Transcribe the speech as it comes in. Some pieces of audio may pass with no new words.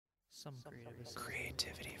Some creative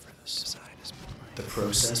Creativity for the side is the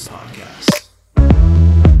Process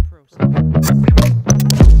Podcast.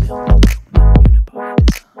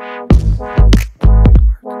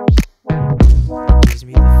 Gives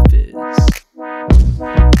me the fizz.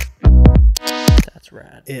 That's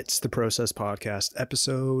rad. It's the Process Podcast,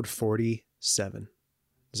 episode 47.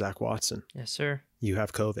 Zach Watson, Yes, sir. you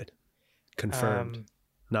have COVID. Confirmed.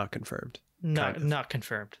 Not confirmed. Not Kind of. not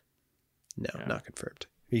confirmed. No, Yeah. not confirmed.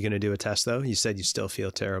 Are you going to do a test, though? You said you still feel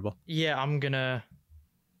terrible. Yeah, I'm gonna.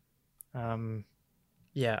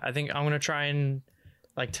 Yeah, I think I'm gonna try and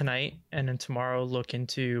tonight and then tomorrow look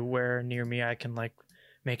into where near me I can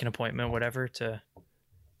make an appointment, whatever, to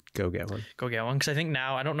Go get one. go get one. Because I think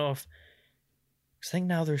now I don't know if. 'Cause I think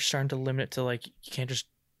now they're starting to limit it to you can't just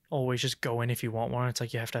always just go in if you want one.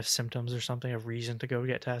 It's you have to have symptoms or something, a reason to go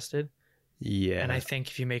get tested. Yeah. And I think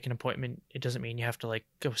if you make an appointment, it doesn't mean you have to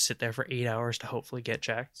go sit there for 8 hours to hopefully get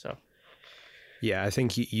checked. So Yeah, I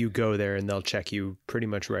think you go there and they'll check you pretty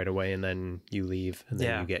much right away, and then you leave, and then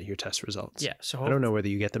Yeah. you get your test results. yeah, so I don't know whether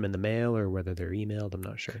you get them in the mail or whether they're emailed. I'm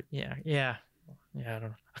not sure. Yeah. I don't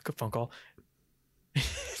know. A good phone call.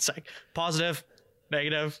 It's positive,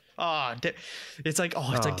 negative. It's like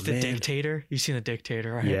the man. Dictator. You've seen the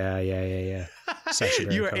Dictator, right? Yeah. Sacha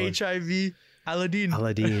Baron You are Cohen. HIV, Aladdin.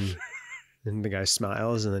 Aladdin. And the guy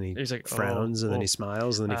smiles, and then he He's like, frowns, and then he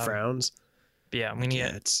smiles, and then he frowns. But yeah, I'm gonna Yeah,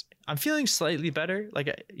 get. it's I'm feeling slightly better.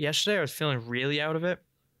 Yesterday, I was feeling really out of it.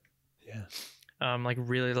 yeah.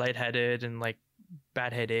 Really lightheaded and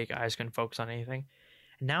bad headache. Eyes couldn't focus on anything.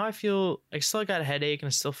 And now I feel I still got a headache and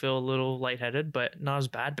I still feel a little lightheaded, but not as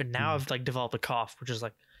bad. But now I've developed a cough, which is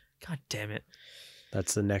God damn it.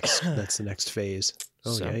 That's the next. That's the next phase.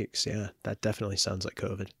 Oh So- yikes! Yeah, that definitely sounds like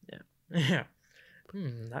COVID. Yeah.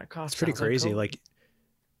 That cough. It's pretty sounds like crazy. COVID.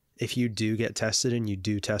 If you do get tested and you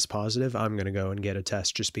do test positive, I'm gonna go and get a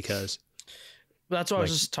test just because That's why I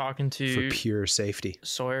was just talking for to pure safety.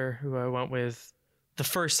 Sawyer, who I went with the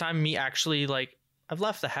first time. Me actually I've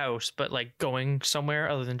left the house, but going somewhere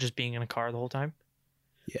other than just being in a car the whole time.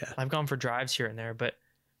 Yeah. I've gone for drives here and there, but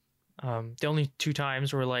the only two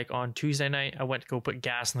times were on Tuesday night I went to go put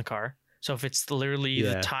gas in the car. So if it's literally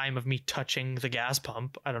Yeah. the time of me touching the gas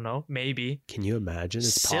pump, I don't know, maybe Can you imagine?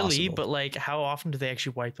 It's silly, possible. but how often do they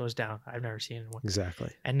actually wipe those down? I've never seen one.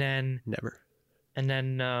 Exactly. And then Never.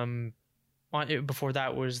 before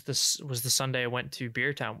that was the Sunday I went to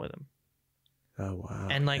Beer Town with him. Oh wow.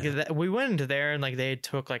 And yeah. we went into there and they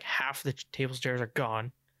took half the table chairs are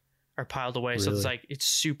gone, are piled away. So it's Really? it's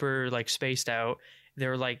super spaced out.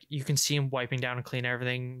 They're you can see them wiping down and clean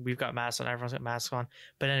everything. We've got masks on, everyone's got masks on.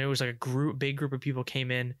 But then it was a big group of people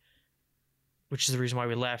came in, which is the reason why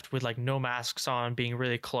we left with no masks on, being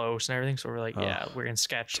really close and everything. So we're yeah, we're in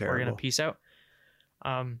sketch. We're gonna terrible. peace out.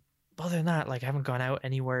 But other than that, I haven't gone out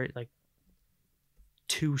anywhere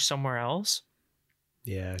to somewhere else.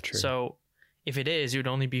 Yeah. True. So if it is, it would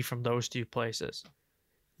only be from those two places.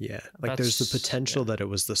 Yeah, there's the That's- potential that it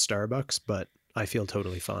was the Starbucks, but I feel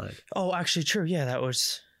totally fine. Oh, actually, true. Yeah, that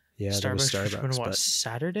was Yeah, that was Starbucks, When, but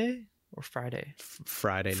Saturday or Friday?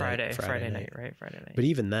 Friday night. Friday night, right? Friday night. But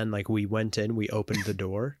even then, we went in, we opened the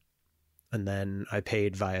door, and then I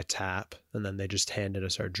paid via tap, and then they just handed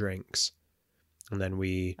us our drinks. And then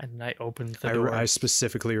And I opened the door. I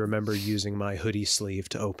specifically remember using my hoodie sleeve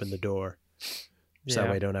to open the door. So that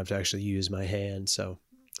way I don't have to actually use my hand. So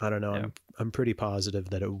I don't know. Yeah. I'm pretty positive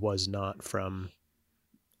that it was not from,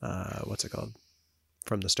 what's it called?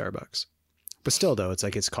 From the Starbucks. But still though, it's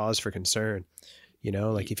it's cause for concern,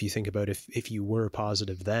 if you think about if you were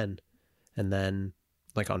positive then, and then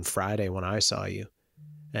on Friday when I saw you,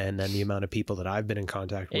 and then the amount of people that I've been in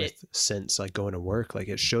contact with since going to work,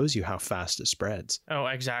 it shows you how fast it spreads Oh,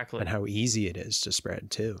 exactly. and how easy it is to spread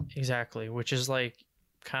too. Exactly. Which is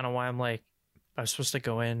kind of why I'm I was supposed to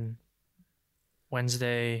go in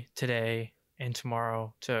Wednesday, today, and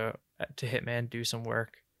tomorrow to Hitman, do some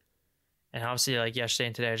work. And obviously yesterday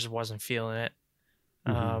and today I just wasn't feeling it.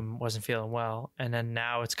 Wasn't feeling well. And then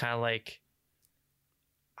now it's kind of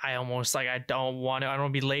I almost I don't want to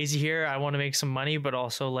be lazy here. I want to make some money, but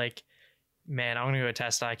also man, I'm gonna go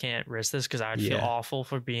test. I can't risk this because I'd feel Yeah. awful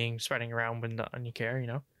for spreading around when you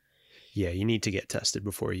care, Yeah, you need to get tested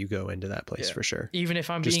before you go into that place Yeah. for sure. Even if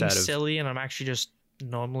I'm Just being out of- silly and I'm actually just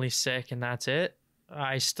normally sick and that's it,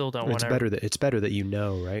 I still don't want to. It's better that you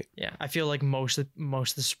know, right? Yeah, I feel most of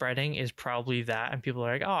the spreading is probably that, and people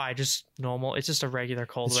are oh, I just normal. It's just a regular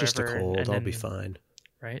cold. It's just a whatever, cold. and I'll then- be fine.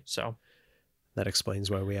 Right. So That explains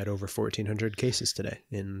why we had over 1,400 cases today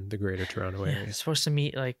in the Greater Toronto yeah, area. it's supposed to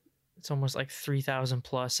meet it's almost 3,000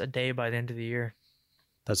 plus a day by the end of the year.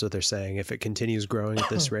 That's what they're saying. If it continues growing at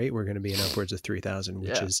this rate, we're going to be in upwards of 3,000, which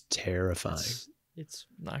Yeah. is terrifying. It's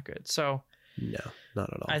not good. So No,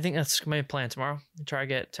 not at all. I think that's my plan tomorrow. Try to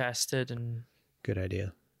get tested and Good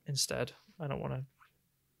idea. instead. I don't want to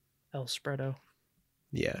El Spreado.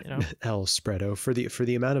 Yeah, You know? El Spreado for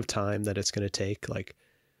the amount of time that it's going to take, like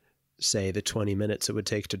say the 20 minutes it would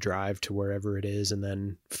take to drive to wherever it is, and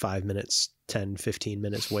then 5 minutes, 10, 15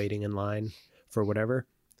 minutes waiting in line for whatever.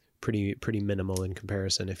 Pretty minimal in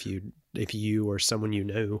comparison. If you or someone you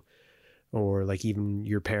knew, or like even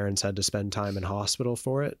your parents had to spend time in hospital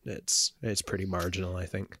for it, it's pretty marginal, I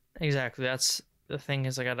think. Exactly. That's the thing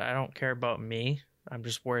is, like, I don't care about me. I'm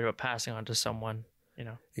just worried about passing on to someone, you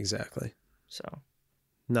know? Exactly. So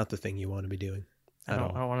Not the thing you want to be doing I at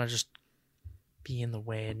don't all. want to just be in the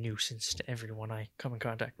way, a nuisance to everyone I come in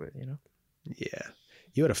contact with, you know? Yeah.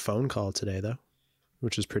 You had a phone call today though,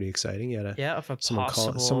 which was pretty exciting. You had a Yeah, if a someone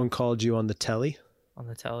possible called you on the telly. on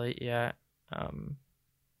the telly, yeah.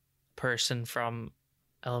 Person from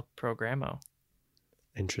El Programo.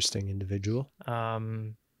 Interesting individual. For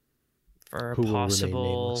a Who will remain possible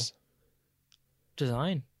nameless.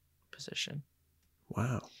 design position,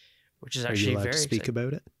 Wow. which is Are actually you allowed very to speak exciting.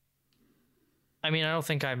 about it? I mean, I don't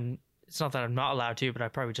think it's not that I'm not allowed to, but I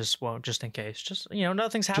probably just won't, just in case. Just, you know,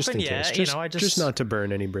 nothing's Just in happened case. yet. Just, I just not to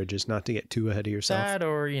burn any bridges, not to get too ahead of yourself. that,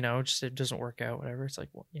 or, just it doesn't work out, whatever. It's like,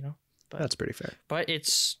 well, That's pretty fair. but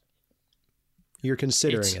it's You're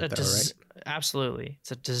considering it's it though, des- right? Absolutely.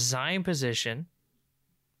 It's a design position.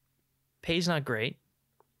 Pay's not great,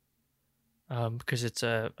 because it's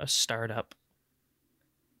a startup,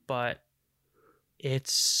 but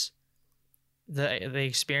it's the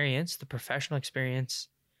experience, the professional experience,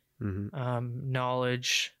 Mm-hmm.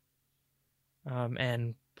 knowledge,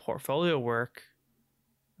 and portfolio work,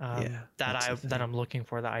 Yeah, that's the thing. that I'm looking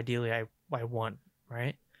for, that ideally I want,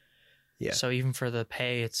 right? Yeah. So even for the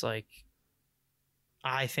pay, it's like,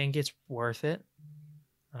 I think it's worth it,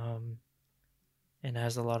 and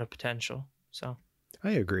has a lot of potential. So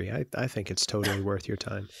I agree. I think it's totally worth your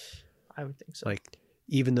time. I would think so. Like,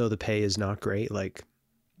 even though the pay is not great, like,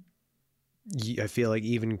 I feel like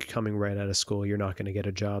even coming right out of school, you're not going to get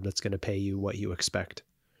a job that's going to pay you what you expect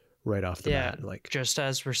right off the bat. Like, just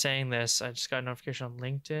as we're saying this, I just got a notification on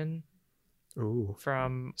LinkedIn ooh,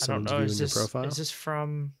 from, someone's I don't know, viewing your profile? is this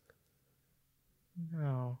from,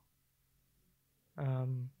 no,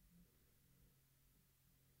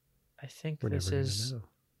 I think we're this never is, going to know.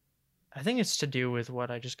 I think it's to do with what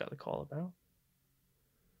I just got the call about.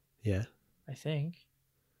 Yeah. I think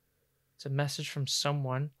it's a message from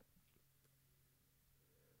someone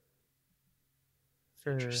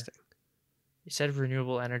for, Interesting. he said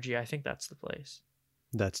renewable energy. I think that's the place.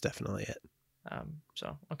 That's definitely it.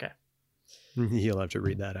 So, okay. You'll have to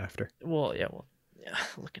read that after. Well, yeah,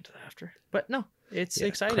 look into that after. But no, it's Yeah,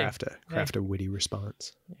 exciting. Craft a witty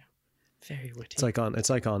response. Very witty. It's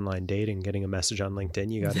like online dating, getting a message on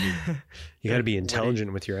LinkedIn. You gotta be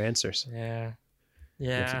intelligent with your answers. Yeah. You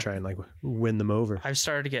have Yeah. to try and like win them over. I've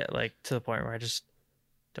started to get like to the point where I just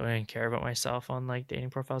don't even care about myself on like dating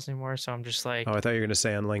profiles anymore. So I'm just like, Oh, I thought you were gonna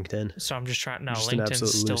say on LinkedIn. so I'm just trying. No, Just an LinkedIn's absolute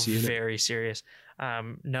still loose unit. very serious.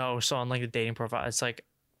 No, so on like the dating profile, it's like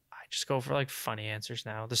I just go for like funny answers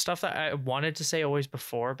now. The stuff that I wanted to say always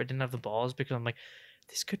before, but didn't have the balls because I'm like,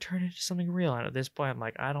 this could turn into something real. And at this point, I'm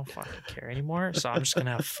like, I don't fucking care anymore. So I'm just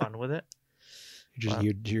gonna have fun with it. Wow.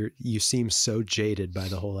 You seem so jaded by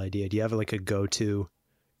the whole idea. Do you have like a go-to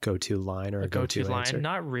line or a go-to line? answer?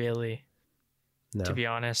 Not really, No. to be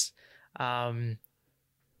honest.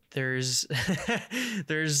 There's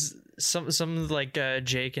there's some like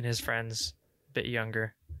Jake and his friends, a bit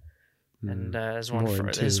younger, and his More in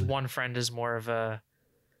his tune. one friend is more of a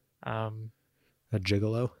A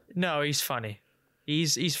gigolo? no, he's funny.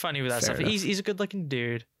 He's funny with that Fair stuff. enough. He's a good looking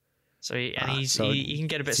dude. So he can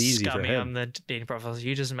get a bit it's easy for scummy him. on the dating profiles.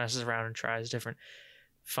 He just messes around and tries different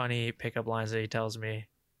funny pickup lines that he tells me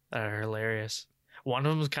that are hilarious. One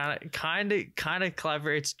of them is kind of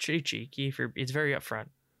clever. It's cheeky. It's very upfront.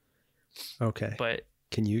 Okay. But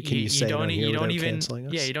Can you say it on here you don't without even canceling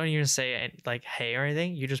us? yeah, you don't even say like hey or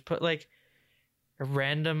anything. You just put like a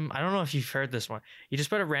random, I don't know if you've heard this one. You just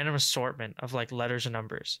put a random assortment of like letters and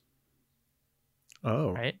numbers,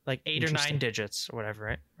 Oh. right? Like 8 or 9 Interesting. digits or whatever,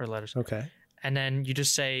 right? Or letters. Okay. And then you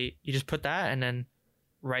just put that and then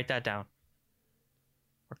write that down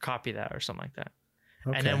or copy that or something like that.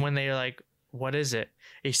 Okay. And then when they're like, what is it?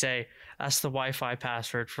 You say, that's the Wi-Fi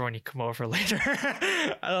password for when you come over later.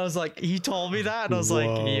 And I was like, he told me that. And I was like,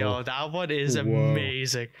 Whoa. yo, that one is Whoa.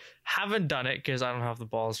 amazing. Haven't done it because I don't have the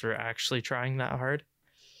balls for actually trying that hard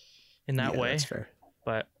in that Yeah, way. That's fair.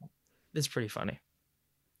 But it's pretty funny.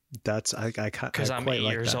 That's I because I'm quite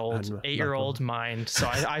 8 years that. old, I'm not 8-year-old gonna mind. So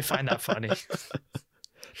I find that funny. lie.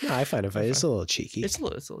 No, I find it funny. It's a little cheeky. It's a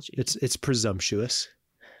little cheeky. It's presumptuous.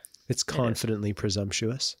 It's confidently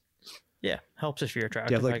presumptuous. Yeah, helps if you're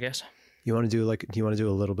attractive, like, I guess. Do you want to do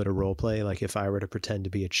a little bit of role play? Like if I were to pretend to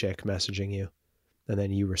be a chick messaging you and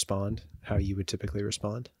then you respond, how you would typically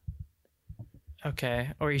respond? Okay.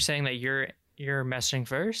 Or are you saying that you're messaging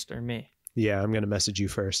first or me? Yeah, I'm going to message you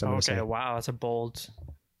first. I'm going to Okay, say, wow, that's a bold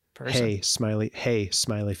person. hey, smiley face.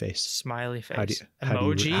 Smiley face. How do you-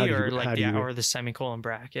 Emoji or how like do you- or the semicolon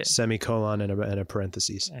bracket. Semicolon and a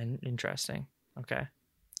parentheses. And interesting. Okay.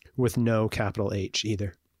 With no capital H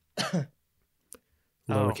either.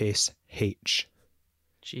 Lowercase H.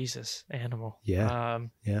 Jesus, animal. Yeah.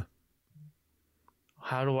 Yeah.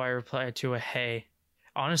 How do I reply to a hey?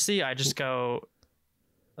 Honestly, I just go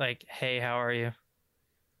like, hey, how are you?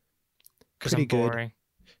 Because I'm boring.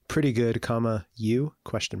 Pretty good, comma, you,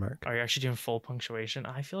 question mark. Are you actually doing full punctuation?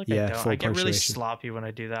 I feel like Yeah, I don't. full I get really punctuation. sloppy when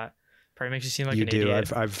I do that. Probably makes you seem like You an do.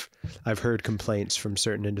 idiot. I've heard complaints from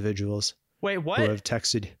certain individuals Wait, who what? have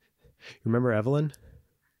texted. Remember Evelyn?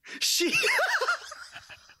 She.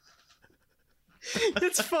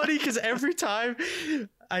 It's funny because every time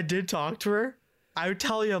I did talk to her, I would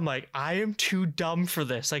tell you, I'm like, I am too dumb for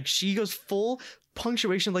this. Like, she goes full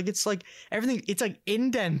punctuation, it's like everything, it's like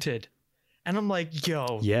indented. And I'm like,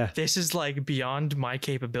 yo, Yeah. this is like beyond my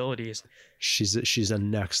capabilities. She's a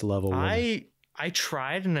next level woman. I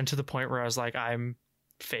tried, and then to the point where I was like, I'm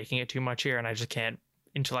faking it too much here, and I just can't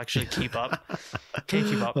intellectually keep up. Can't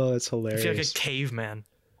keep up. Oh, that's I hilarious. feel like a caveman.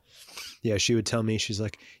 Yeah, she would tell me, she's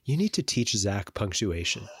like, you need to teach Zach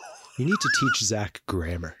punctuation. You need to teach Zach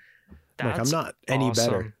grammar. I'm like, I'm not any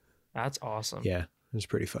better. Awesome. That's awesome. Yeah, it was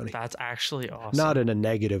pretty funny. That's actually awesome. Not in a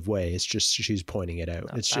negative way. It's just she's pointing it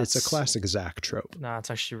out. No, It's a that's- classic Zach trope. No,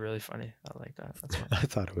 it's actually really funny. I like that. That's fun. I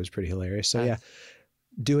thought it was pretty hilarious. So yeah,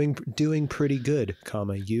 doing pretty good,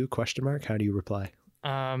 comma, you, question mark. How do you reply?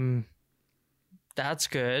 That's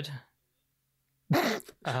good.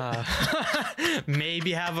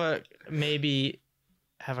 Maybe have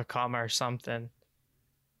a comma or something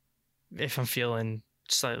if I'm feeling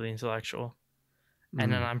slightly intellectual.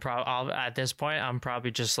 And then at this point I'm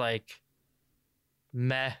probably just like,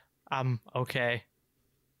 meh, I'm okay.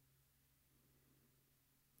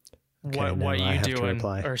 Okay, What now I are you have to doing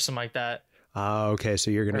reply. or something like that? Okay,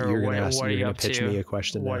 so you're gonna pitch me a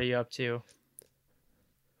question. What now. are you up to?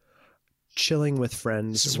 Chilling with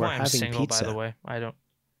friends. This is We're why I'm having single, pizza. by the way. I don't.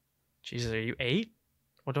 Jesus, are you 8?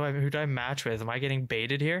 Who do I match with? Am I getting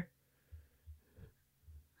baited here?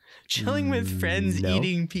 Chilling with friends, no.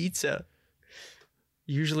 eating pizza.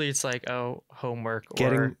 Usually it's like, oh, homework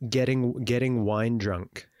or Getting wine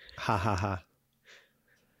drunk. Ha ha ha.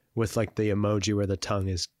 With like the emoji where the tongue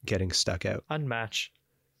is getting stuck out. unmatch.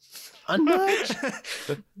 Unmatched.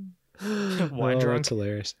 Wine drunk. That's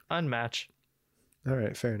hilarious. Unmatch. All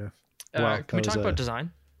right, fair enough. Can we that talk was about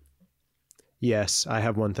design? Yes, I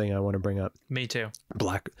have one thing I want to bring up. Me too.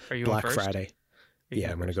 Black Are you on first? Friday. Are you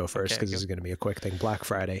Yeah, I'm going to go first Okay, because go. this is going to be a quick thing. Black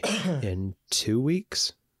Friday in 2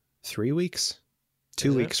 weeks, 3 weeks, 2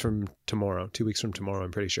 Is it? weeks from tomorrow. 2 weeks from tomorrow,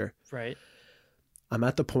 I'm pretty sure. Right. I'm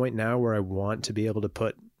at the point now where I want to be able to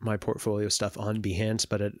put my portfolio stuff on Behance,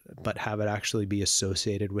 but have it actually be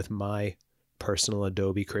associated with my personal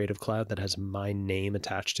Adobe Creative Cloud that has my name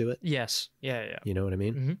attached to it. Yes. Yeah. You know what I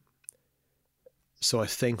mean? Mhm. So I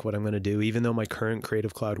think what I'm going to do, even though my current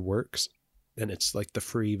Creative Cloud works and it's like the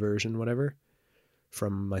free version, whatever,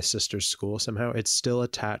 from my sister's school somehow, it's still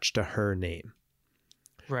attached to her name,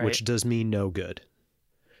 Right. which does me no good.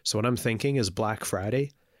 So what I'm thinking is Black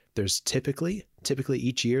Friday, there's typically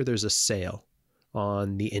each year there's a sale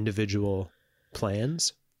on the individual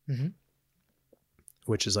plans, Mhm.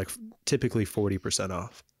 which is like typically 40%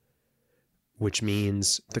 off, which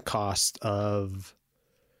means the cost of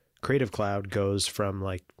Creative Cloud goes from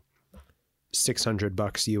like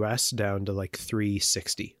 $600 US down to like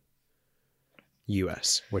 $360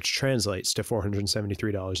 US, which translates to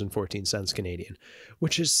 $473.14 Canadian,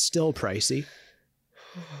 which is still pricey.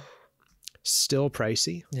 Still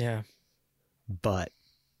pricey, Yeah. but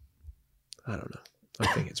I don't know. I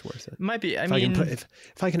think it's worth it. Might be. I If mean,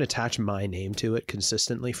 if I can attach my name to it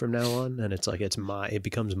consistently from now on, and it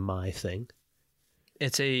becomes my thing.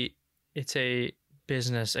 it's a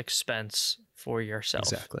business expense for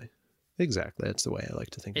yourself. Exactly. That's the way I like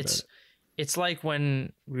to think about it. It's like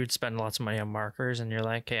when we would spend lots of money on markers, and you're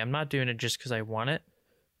like, "Okay, I'm not doing it just because I want it."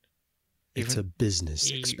 It's a business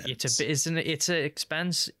expense. It's an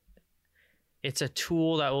expense. It's a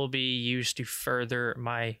tool that will be used to further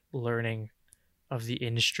my learning of the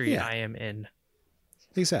industry Yeah. I am in.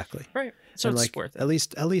 Exactly. Right. So And it's like worth it. at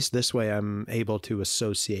least this way I'm able to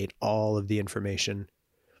associate all of the information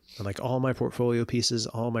and like all my portfolio pieces,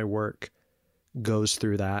 all my work goes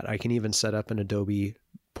through that. I can even set up an Adobe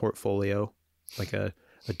portfolio, like a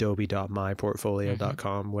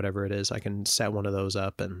adobe.myportfolio.com, whatever it is. I can set one of those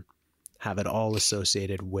up and have it all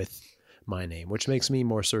associated with my name, which makes me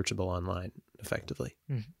more searchable online effectively.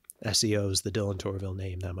 SEO's the Dylan Torville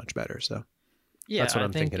name that much better. So Yeah, that's what I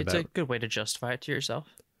I'm think thinking it's about. a good way to justify it to yourself.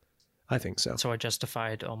 I think so. So I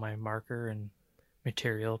justified all my marker and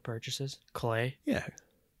material purchases. Clay. Yeah,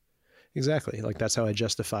 exactly. Like that's how I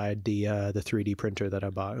justified the 3D printer that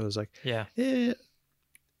I bought. It was like, Yeah.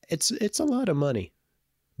 it's a lot of money,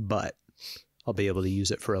 but I'll be able to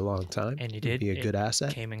use it for a long time. And you It'd did. be a good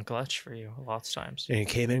asset. Came in clutch for you lots of times. And it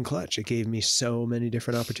came in clutch. It gave me so many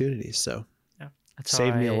different opportunities. So Yeah.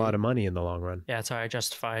 saved me a lot of money in the long run. Yeah, that's how I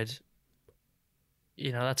justified.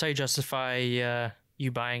 That's how you justify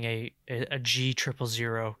you buying a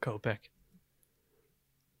G000 Copic.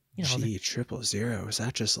 G000. Is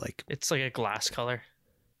that just like? It's like a glass color.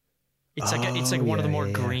 It's like one of the more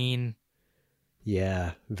green.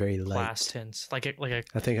 Yeah, very light. Glass tints. Like a.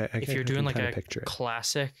 I think if you're doing like a picture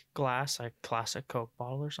classic glass, like classic Coke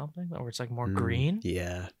bottle or something, where it's like more green.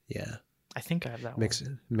 Yeah. I think I have that mix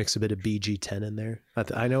one. Mix a bit of BG10 in there.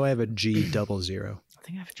 I know I have a G00. I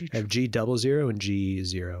think I have a G. I have G00 and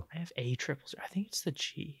G0. I have A triple zero. I think it's the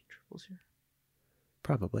G000.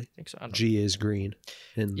 Probably. I think so. I don't G is green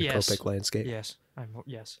in the Yes. Copic landscape. Yes, I'm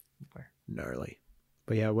aware. Gnarly.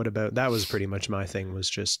 But yeah, what about that? Was pretty much my thing, was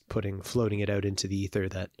just floating it out into the ether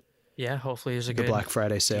that Yeah, hopefully there's a the good Black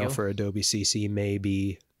Friday sale deal. for Adobe CC may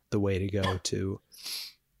be the way to go to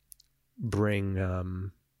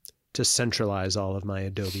bring to centralize all of my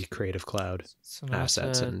Adobe Creative Cloud So that's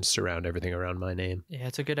assets and surround everything around my name. Yeah,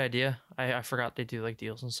 it's a good idea. I forgot they do like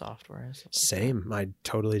deals in software. And stuff like that. Same. I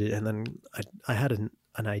totally did. And then I had an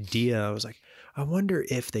idea. I was like, I wonder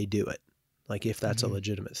if they do it, like if that's a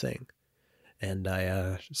legitimate thing. And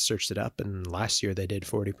I searched it up, and last year they did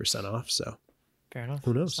 40% off. So Fair enough.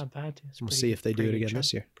 who knows? It's not bad. It's We'll pretty see good- if they do pretty it good again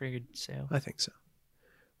this chunk. year. Pretty good sale. I think so.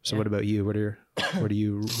 So Yeah. what about you? What are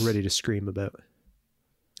you ready to scream about?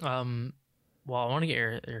 Well, I want to get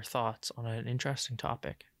your thoughts on an interesting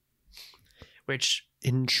topic, which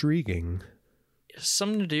Intriguing. is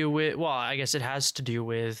something to do with. Well, I guess it has to do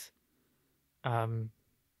with,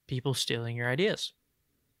 people stealing your ideas.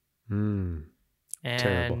 Terrible.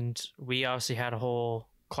 And we obviously had a whole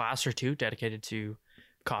class or two dedicated to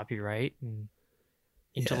copyright and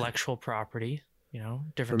intellectual property.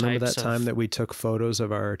 Different Remember types that time of, that we took photos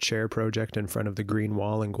of our chair project in front of the green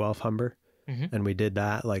wall in Guelph Humber? Mhm. And we did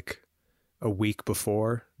that like a week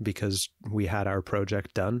before because we had our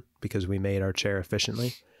project done, because we made our chair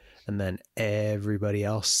efficiently. And then everybody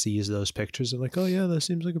else sees those pictures and like, oh yeah, that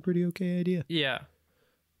seems like a pretty okay idea. Yeah.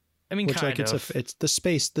 I mean, Which kind like of. it's the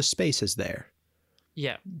space is there.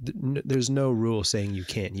 Yeah. There's no rule saying you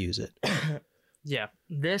can't use it. Yeah.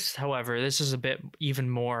 This, however, this is a bit even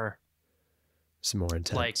more It's more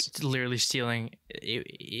intense. like literally stealing.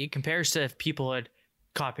 It compares to if people had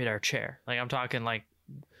copied our chair. Like I'm talking like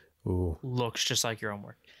Ooh, looks just like your own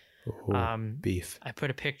work. beef. I put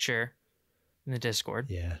a picture in the Discord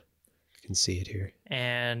Yeah, I can see it here.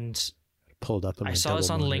 and Pulled up on my I saw this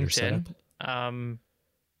double on monitor LinkedIn. setup.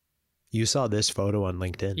 You saw this photo on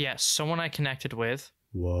LinkedIn? Yes, someone I connected with,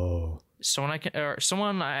 Whoa. someone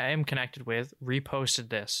I am connected with reposted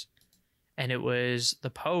this, and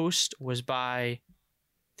the post was by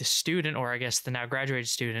the student, or I guess the now graduated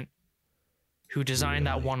student, who designed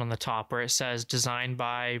that Really? one on the top where it says designed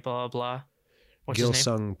by blah blah. What's his name?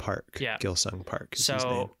 Gilsung Park. Yeah. Gilsung Park is his name.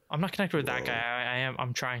 So I'm not connected with that Whoa. guy.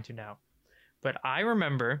 I'm trying to now, but I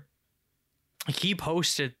remember he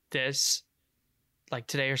posted this like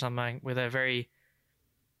today or something with a very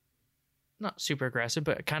not super aggressive,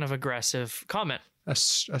 but kind of aggressive comment. A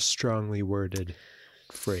strongly worded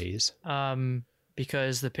phrase.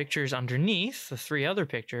 Because the pictures underneath, the three other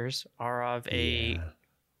pictures, are of a Yeah.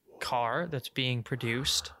 car that's being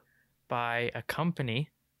produced by a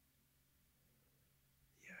company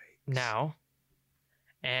now.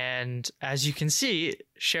 And as you can see, it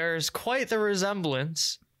shares quite the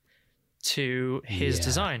resemblance to his Yeah.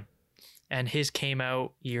 design. And his came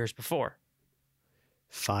out years before.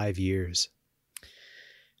 5 years.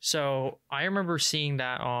 So I remember seeing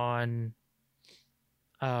that on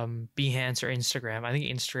Behance or Instagram. I think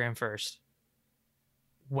Instagram first.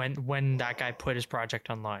 When that guy put his project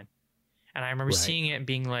online. And I remember Right. seeing it and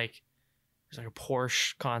being like, it was like a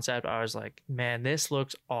Porsche concept. I was like, man, this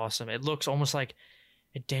looks awesome. It looks almost like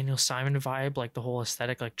a Daniel Simon vibe, like the whole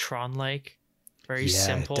aesthetic, like Tron like. very Yeah,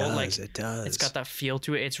 simple. it does. Like It does. it's got that feel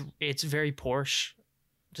to it. It's very Porsche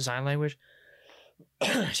design language.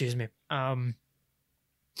 Excuse me. And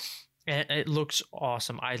it looks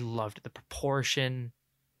awesome. I loved it. The proportion,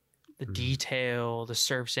 the detail, the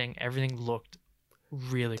surfacing, everything looked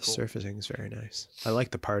really The cool. surfacing is very nice. I like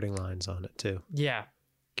the parting lines on it too. Yeah.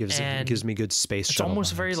 Gives me good space It's shuttle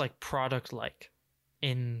almost vibes. very like product like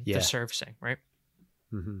in Yeah. the surfacing, right?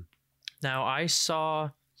 Mm-hmm. Now I saw,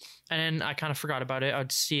 and then I kind of forgot about it.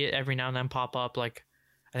 I'd see it every now and then pop up. Like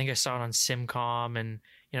I think I saw it on Simcom and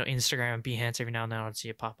Instagram and Behance every now and then. I'd see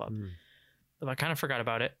it pop up, but I kind of forgot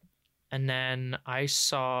about it. And then I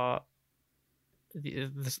saw the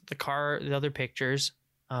other pictures,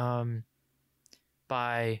 of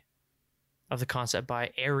the concept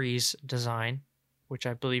by Aries Design, which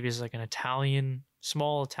I believe is like an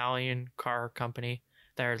small Italian car company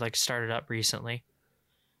that are like started up recently.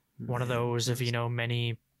 One of those of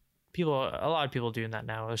many people, a lot of people doing that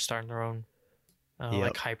now. They're starting their own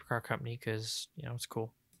like hypercar company because it's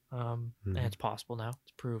cool, and it's possible now.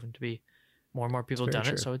 It's proven to be. More and more people have done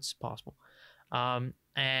it, so it's possible.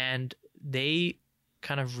 And they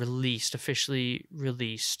kind of officially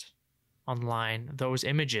released online those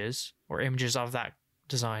images or images of that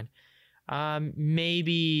design,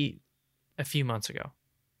 maybe a few months ago.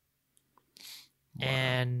 Wow.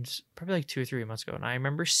 And probably like 2 or 3 months ago. And I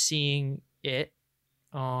remember seeing it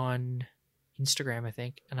on Instagram, I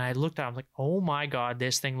think. And I looked at it, I'm like, oh my God,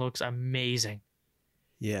 this thing looks amazing.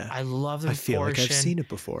 Yeah. I love the I feel like I've proportion. seen it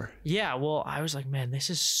before. Yeah, well, I was like, man, this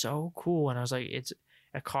is so cool. And I was like, it's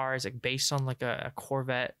a car. It's like based on like a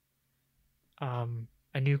Corvette, a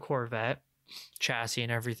new Corvette chassis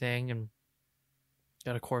and everything. And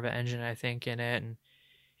got a Corvette engine, I think, in it. And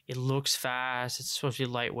it looks fast. It's supposed to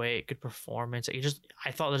be lightweight, good performance.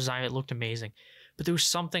 I thought the design, it looked amazing. But there was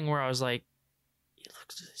something where I was like,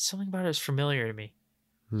 something about it is familiar to me.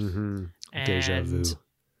 Mm-hmm. Deja vu.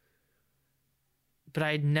 But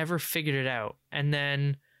I never figured it out. And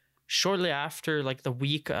then shortly after, like a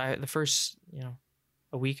week after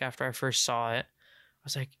I first saw it, I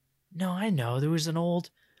was like, no, I know. There was an old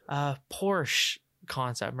Porsche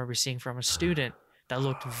concept I remember seeing from a student that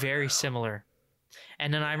looked very similar.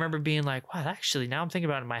 And then I remember being like, wow, actually, now I'm thinking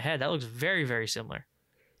about it in my head, that looks very, very similar.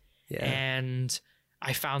 Yeah. And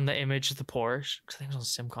I found the image of the Porsche, because I think it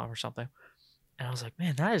was on Simcom or something. And I was like,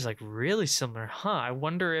 man, that is like really similar. I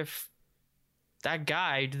wonder if that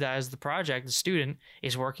guy that has the project, the student,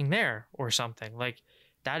 is working there or something. Like,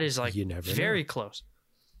 that is like very close.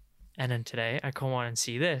 And then today I come on and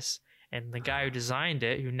see this, and the guy who designed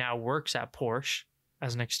it, who now works at Porsche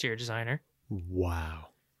as an exterior designer. Wow.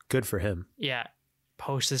 Good for him. Yeah.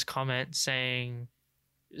 Post this comment saying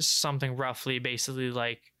something roughly basically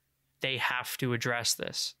like they have to address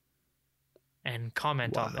this and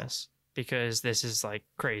comment on this because this is like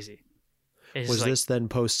crazy. Was this then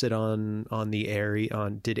posted on the Aries?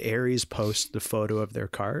 Did Aries post the photo of their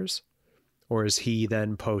cars, or is he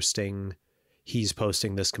then posting? He's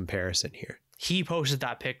posting this comparison here. He posted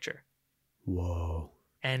that picture. Whoa!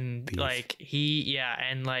 And beef.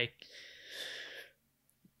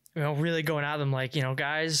 Really going at them like,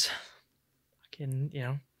 guys,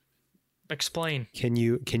 explain. Can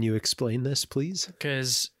you explain this, please?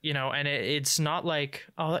 Because and it's not like,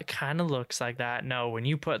 oh, that kind of looks like that. No, when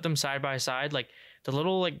you put them side by side, like the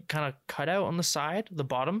little like kind of cutout on the side, the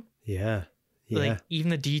bottom, like even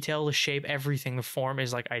the detail, the shape, everything, the form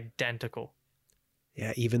is like identical.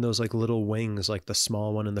 Yeah, even those like little wings, like the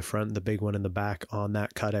small one in the front, the big one in the back on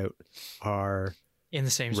that cutout are in the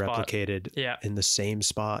same replicated spot. In the same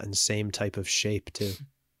spot and same type of shape too.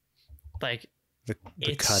 Like the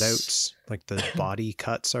cutouts, like the body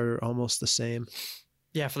cuts are almost the same.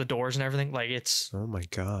 Yeah, for the doors and everything. Like it's oh my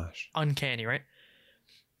gosh, uncanny, right?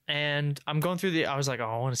 And I'm going through I was like, oh,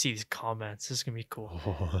 I want to see these comments. This is gonna be cool.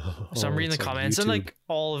 So I'm reading the comments, and like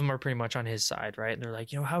all of them are pretty much on his side, right? And they're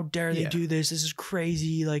like, how dare they do this? This is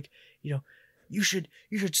crazy. Like, you should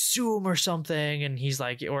sue him or something. And he's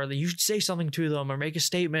like, or you should say something to them or make a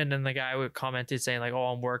statement. And the guy would commented saying like, oh,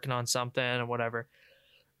 I'm working on something or whatever.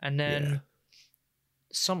 And then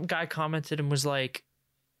some guy commented and was like,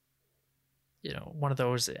 one of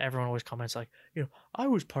those, everyone always comments like, I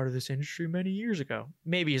was part of this industry many years ago.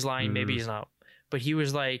 Maybe he's lying, maybe he's not. But he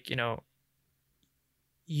was like,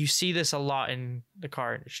 you see this a lot in the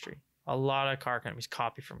car industry. A lot of car companies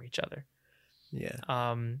copy from each other.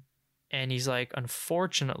 Yeah. And he's like,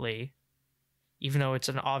 unfortunately, even though it's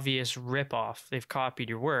an obvious ripoff, they've copied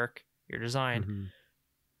your work, your design.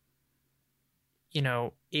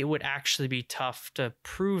 It would actually be tough to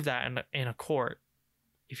prove that in a court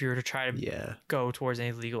if you were to try to go towards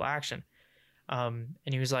any legal action. And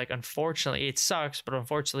he was like, unfortunately, it sucks, but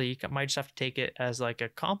unfortunately, you might just have to take it as like a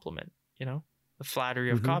compliment, you know, the flattery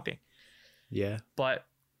of copying. Yeah. But,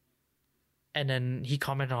 and then he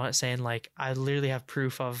commented on it saying like, I literally have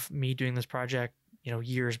proof of me doing this project, you know,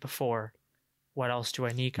 years before. What else do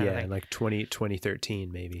I need? Kind of thing. Like 2013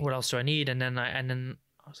 maybe. What else do I need? And then I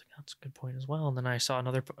was like, that's a good point as well. And then I saw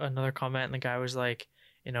another comment, and the guy was like,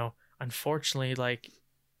 you know, unfortunately, like,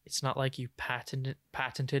 it's not like you patented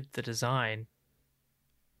the design.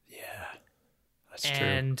 Yeah, that's true.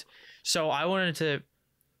 And so I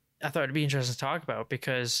thought it'd be interesting to talk about,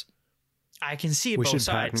 because I can see both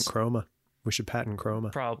sides. We should patent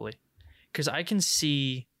chroma. Probably. Because I can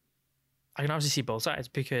obviously see both sides,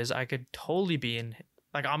 because I could totally be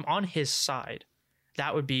I'm on his side.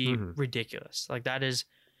 That would be ridiculous. Like, that is,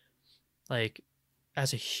 like,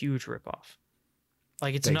 that's a huge ripoff.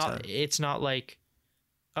 Like, it's not like,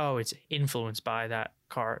 oh, it's influenced by that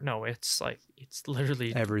car. No, it's like, it's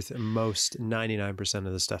literally everything. Most 99%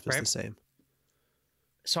 of the stuff is the same.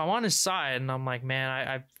 So I'm on his side, and I'm like,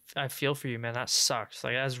 man, I feel for you, man. That sucks.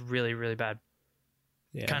 Like, that's really, really bad.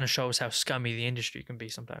 Yeah. Kind of shows how scummy the industry can be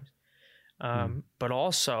sometimes. But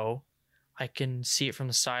also, I can see it from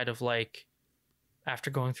the side of, like,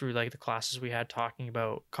 after going through like the classes we had talking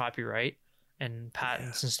about copyright and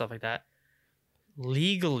patents and stuff like that,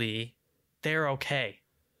 legally, they're okay.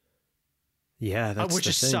 Yeah, that's which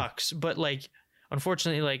just sucks. But like,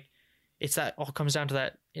 unfortunately, like, it's that all comes down to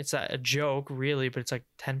that. It's that a joke, really, but it's like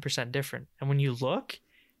 10% different. And when you look,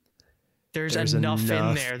 there's enough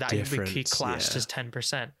in there that would be classed as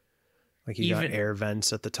 10%. Like, you got air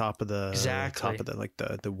vents at the top of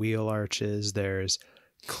the the wheel arches. There's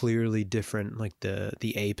clearly different, like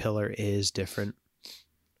the A pillar is different.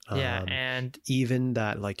 And even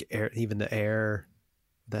that, like, air, even the air,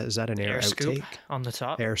 is that an air outtake? Scoop on the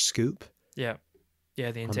top? Air scoop. Yeah, the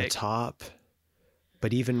intake on the top.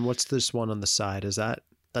 But even what's this one on the side?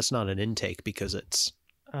 That's not an intake, because it's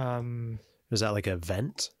is that like a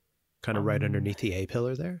vent, kind of right underneath the A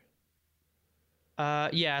pillar there?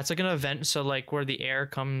 Yeah, it's like an event. So like, where the air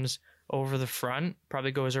comes over the front,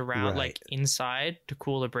 probably goes around like inside to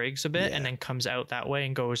cool the brakes a bit, and then comes out that way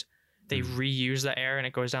and goes. They reuse the air, and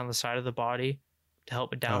it goes down the side of the body to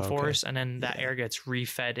help with downforce, and then that air gets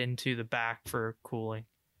refed into the back for cooling.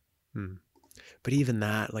 But even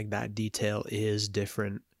that, like, that detail is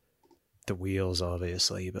different. The wheels,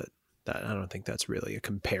 obviously, but that, I don't think that's really a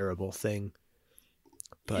comparable thing.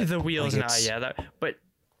 But the wheels, like, but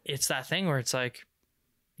it's that thing where it's like,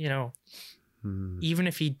 you know, even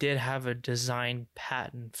if he did have a design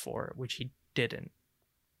patent for it, which he didn't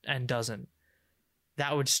and doesn't,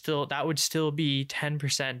 that would still be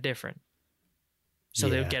 10% different. So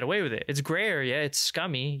they would get away with it. It's gray area, it's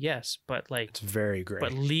scummy, yes, but like, it's very gray.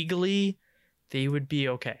 But legally, they would be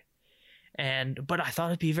okay. But I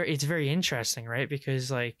thought it's very interesting, right? Because,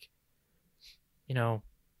 like, you know,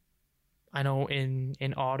 I know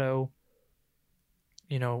in auto,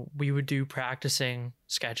 you know, we would do practicing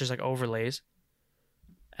sketches, like overlays,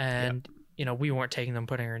 and you know, we weren't taking them,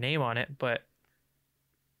 putting our name on it, but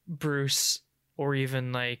Bruce, or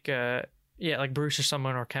even like like Bruce or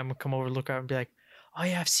someone, or Cam would come over, look out, and be like, oh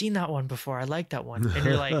yeah, I've seen that one before, I like that one. And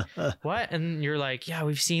you're like, what? And you're like, yeah,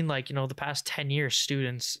 we've seen, like, you know, the past 10 years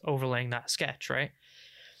students overlaying that sketch, right?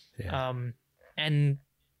 And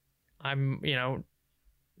I'm, you know,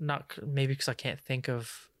 not maybe because I can't think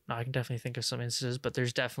of, no, I can definitely think of some instances, but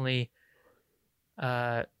there's definitely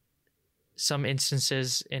some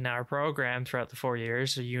instances in our program throughout the 4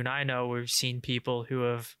 years, so you and I know, we've seen people who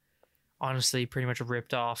have honestly pretty much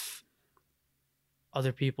ripped off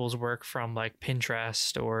other people's work from, like,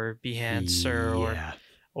 Pinterest or Behance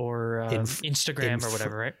or Instagram or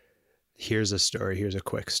whatever, right? Here's a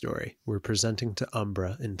quick story. We're presenting to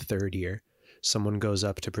Umbra in third year. Someone goes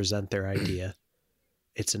up to present their idea.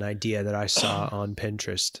 It's an idea that I saw on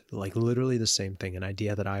Pinterest, like literally the same thing, an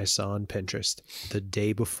idea that I saw on Pinterest the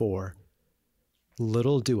day before.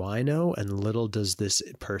 Little do I know, and little does this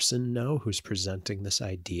person know who's presenting this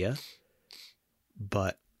idea,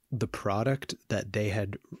 but the product that they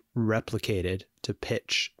had replicated to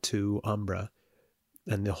pitch to Umbra,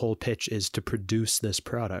 and the whole pitch is to produce this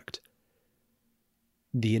product.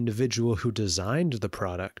 The individual who designed the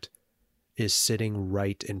product is sitting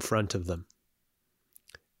right in front of them.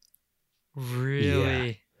 Really?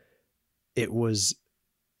 Yeah. It was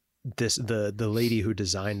this, the lady who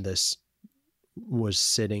designed this was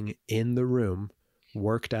sitting in the room,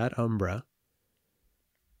 worked at Umbra.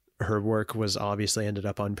 Her work was obviously ended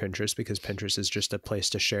up on Pinterest, because Pinterest is just a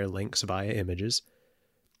place to share links via images.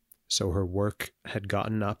 So her work had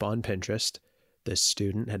gotten up on Pinterest. this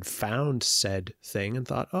student had found said thing and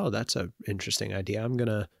thought, oh, that's a interesting idea.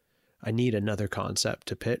 I need another concept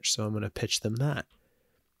to pitch, so I'm going to pitch them that.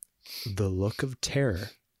 The look of terror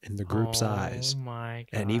in the group's eyes, my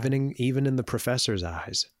God. and even in the professor's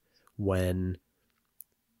eyes, when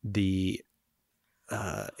the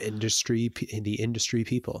industry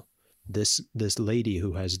people, this lady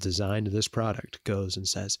who has designed this product, goes and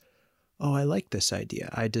says, oh, I like this idea.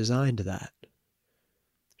 I designed that.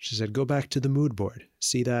 She said, go back to the mood board.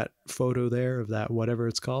 See that photo there of that, whatever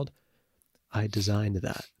it's called? I designed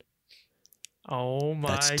that. Oh my.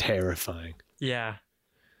 That's terrifying. Yeah.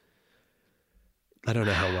 I don't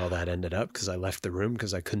know how well that ended up because I left the room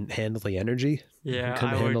because I couldn't handle the energy. Yeah. I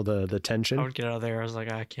couldn't handle the tension. I would get out of there. I was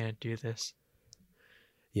like, I can't do this.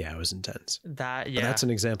 Yeah, it was intense. Yeah. But that's an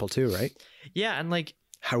example too, right? Yeah. And like,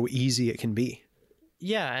 how easy it can be.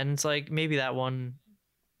 Yeah. And it's like, maybe that one,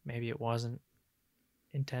 maybe it wasn't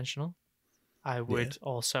intentional. I would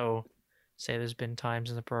also say there's been times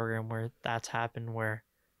in the program where that's happened where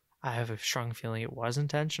I have a strong feeling it was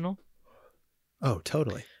intentional. Oh,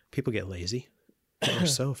 totally. People get lazy. They're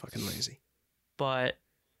so fucking lazy. But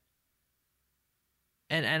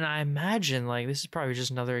and I imagine like this is probably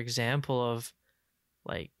just another example of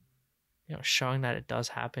like, you know, showing that it does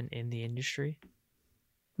happen in the industry.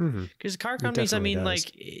 Because car companies, I mean,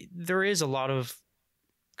 like there is a lot of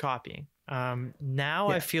copying. Now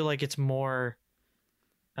I feel like it's more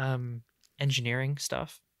engineering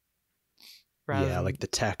stuff. Yeah, like the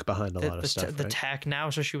tech behind a lot of stuff. The tech now,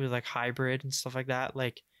 especially with like hybrid and stuff like that.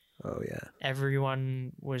 Like, oh yeah,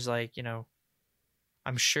 everyone was like, you know,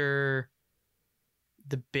 I'm sure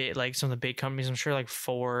some of the big companies, I'm sure like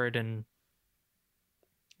Ford and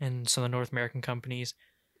some of the North American companies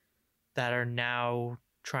that are now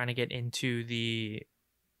trying to get into the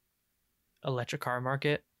electric car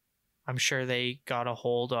market. I'm sure they got a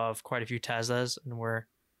hold of quite a few Teslas and were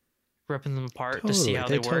ripping them apart to see how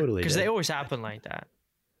they work, because they always happen like that.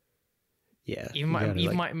 Yeah, even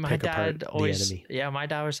my dad always, my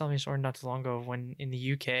dad was telling me a story not too long ago when in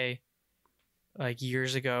the UK, like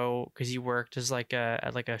years ago, because he worked as like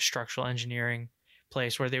at like a structural engineering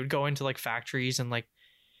place where they would go into like factories and like,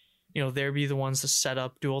 you know, they'd be the ones to set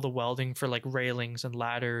up, do all the welding for like railings and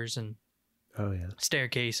ladders and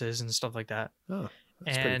staircases and stuff like that. Oh,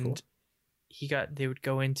 that's pretty cool. They would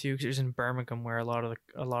go into, because it was in Birmingham where a lot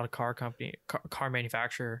of car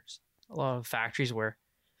manufacturers, a lot of factories were.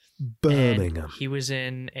 Birmingham. And he was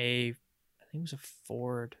in I think it was a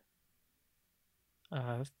Ford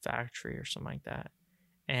factory or something like that.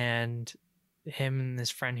 And him and this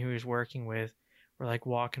friend who he was working with were like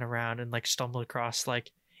walking around and like stumbled across,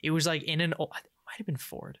 like, it was like in an old, it might have been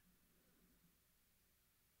Ford.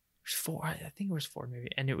 It was Ford. I think it was Ford maybe.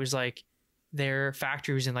 And it was like, their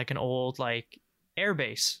factory was in like an old like air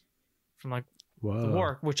base from like the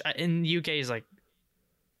war, which in the UK is like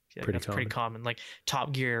pretty common. Like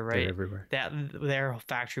Top Gear, right? They're everywhere. That their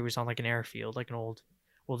factory was on like an airfield, like an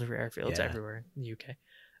older airfield. It's everywhere in the UK.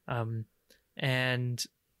 And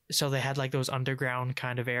so they had like those underground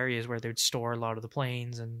kind of areas where they'd store a lot of the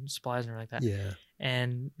planes and supplies and like that. Yeah.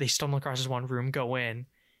 And they stumbled across this one room, go in,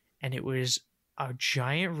 and it was a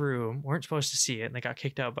giant room. Weren't supposed to see it, and they got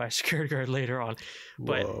kicked out by a security guard later on.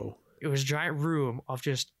 But it was a giant room of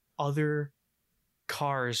just other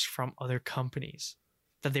cars from other companies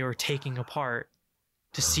that they were taking apart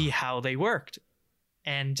to see how they worked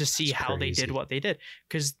and to see how they did what they did.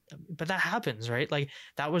 But that happens, right? Like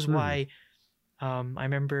that was why I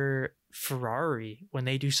remember Ferrari, when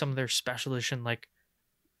they do some of their special edition like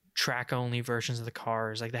track only versions of the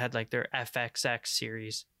cars, like they had like their FXX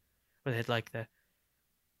series where they had like the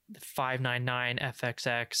 599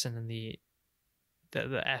 FXX and then the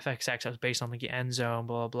FXX that was based on like the Enzo and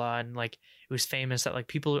blah, blah, blah. And like, it was famous that like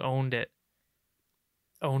people who owned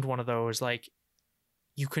one of those, like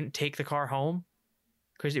you couldn't take the car home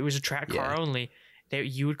because it was a track car only.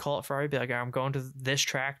 You would call it Ferrari, be like, I'm going to this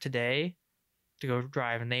track today to go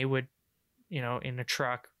drive. And they would, you know, in a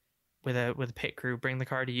truck with a pit crew, bring the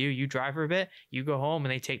car to you, you drive for a bit, you go home,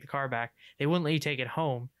 and they take the car back. They wouldn't let you take it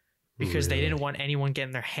home because they didn't want anyone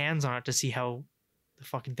getting their hands on it to see how the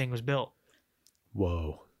fucking thing was built.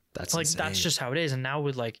 Whoa. That's like, insane. That's just how it is. And now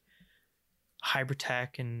with like hybrid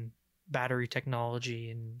tech and battery technology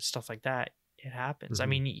and stuff like that, it happens. I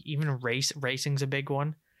mean, even racing's a big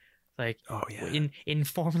one. Like in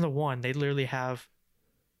Formula One, they literally have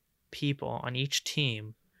people on each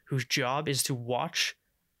team whose job is to watch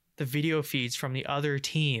the video feeds from the other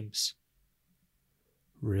teams.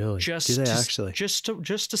 Really? Do they actually? Just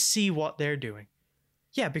to see what they're doing.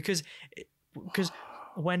 Yeah, because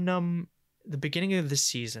when the beginning of the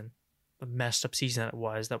season, the messed up season that it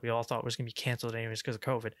was, that we all thought was going to be canceled anyways because of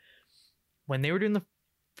COVID. When they were doing the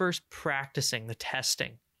first practicing, the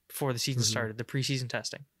testing before the season started, the preseason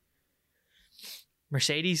testing,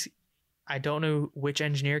 Mercedes, I don't know which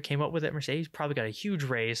engineer came up with it. Mercedes probably got a huge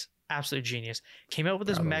raise, absolute genius, came up with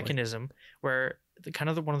this mechanism where one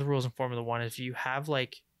of the rules in Formula One is if you have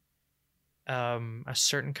like a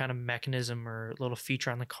certain kind of mechanism or little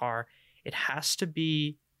feature on the car, it has to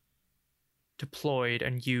be deployed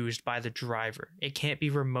and used by the driver. It can't be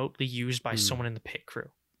remotely used by someone in the pit crew,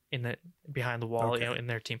 behind the wall, in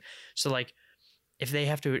their team. So like if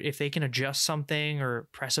they can adjust something or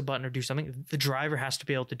press a button or do something, the driver has to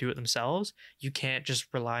be able to do it themselves. You can't just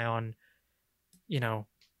rely on,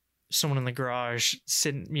 someone in the garage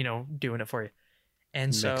sitting, doing it for you.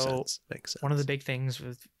 And so Makes sense. One of the big things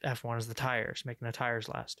with F1 is the tires, making the tires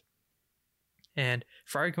last. And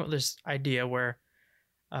Ferrari came up with this idea where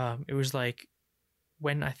it was like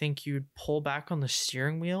when I think you'd pull back on the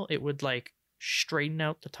steering wheel, it would like straighten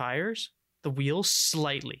out the tires, the wheels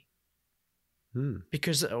slightly.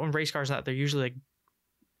 Because on race cars, they're usually like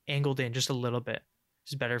angled in just a little bit.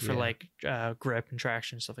 It's better for like grip and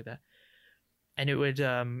traction and stuff like that. And it would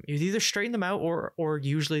you'd either straighten them out or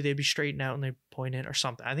usually they'd be straightened out and they'd point in or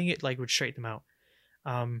something. I think it like would straighten them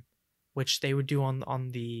out, which they would do on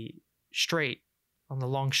the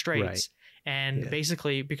long straights. Right. And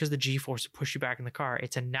basically, because the G-force would push you back in the car,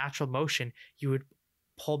 it's a natural motion. You would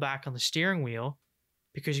pull back on the steering wheel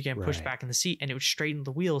because you get pushed back in the seat, and it would straighten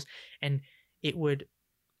the wheels, and it would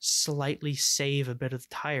slightly save a bit of the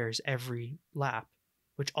tires every lap,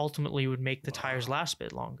 which ultimately would make the tires last a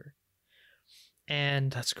bit longer.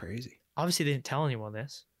 And that's crazy. Obviously, they didn't tell anyone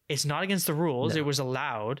this. It's not against the rules. No. It was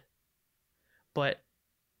allowed. But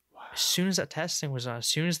as soon as that testing was on, as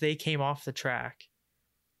soon as they came off the track,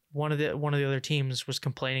 one of the other teams was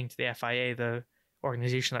complaining to the FIA, the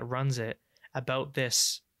organization that runs it, about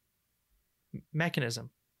this mechanism.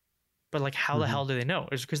 But like, how the hell do they know?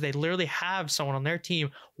 It's because they literally have someone on their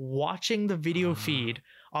team watching the video feed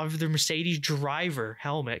of the Mercedes driver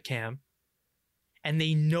helmet cam, and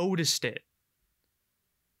they noticed it.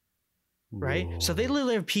 Right? Whoa. So they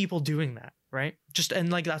literally have people doing that, right?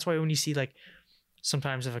 And like, that's why when you see like,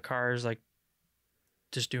 sometimes if a car is like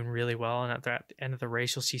just doing really well, and at the end of the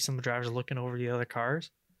race, you'll see some of the drivers looking over the other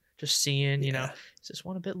cars, just seeing, is this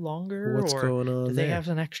one a bit longer? What's going on? Do they have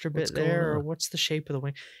an extra bit there? Or what's the shape of the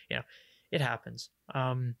wing? It happens.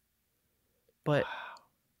 But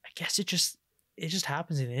I guess it just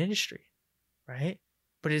happens in the industry, right?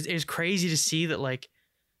 But it's crazy to see that, like,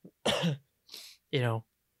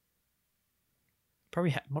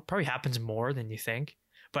 probably happens more than you think.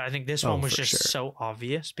 But I think this one was just so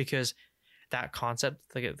obvious because that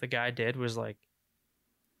concept the guy did was like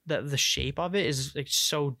the shape of it is like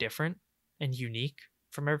so different and unique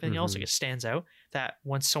from everything else. Like, it stands out that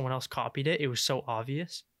once someone else copied it, it was so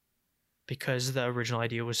obvious because the original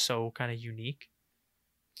idea was so kind of unique.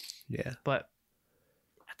 Yeah. But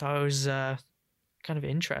I thought it was kind of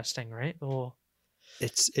interesting, right? The whole...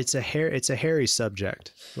 It's a hairy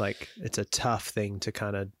subject. Like, it's a tough thing to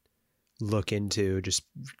kind of look into. Just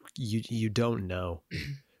you don't know.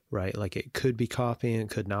 Right? Like, it could be copying, it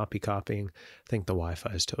could not be copying. I think the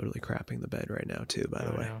Wi-Fi is totally crapping the bed right now too, by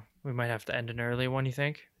the way. No. We might have to end an early one, you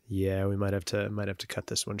think? Yeah, we might have to cut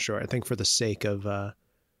this one short. I think for the sake of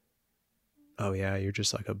oh yeah, you're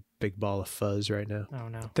just like a big ball of fuzz right now. Oh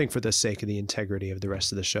no. I think for the sake of the integrity of the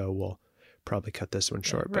rest of the show, we'll probably cut this one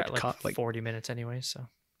short. We're at like 40 minutes anyway, so.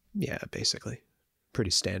 Yeah, basically.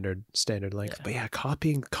 Pretty standard length. Yeah. But yeah,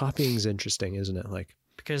 copying's interesting, isn't it? Like,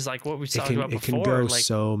 because like what we talked about before, it can go like,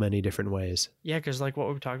 so many different ways. Yeah, because like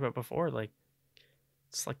what we talked about before, like,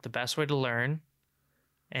 it's like the best way to learn,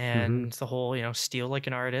 and the whole, steal like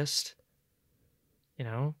an artist,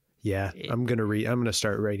 Yeah, I'm gonna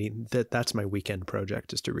start writing. That's my weekend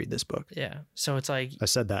project, is to read this book. Yeah, so it's like, I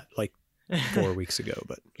said that like 4 weeks ago,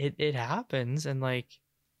 but it happens, and like,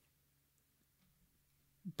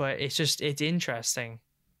 but it's interesting.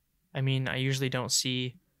 I mean, I usually don't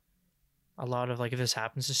see a lot of, like, if this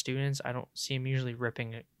happens to students, I don't see them usually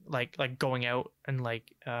ripping it, like going out and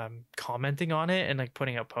like commenting on it and like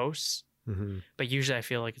putting up posts. But usually I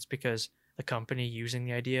feel like it's because the company using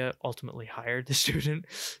the idea ultimately hired the student.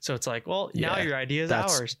 So it's like, well, now your idea is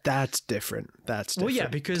ours. That's different. Well, yeah,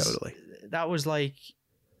 because that was like,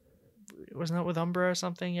 wasn't that with Umbra or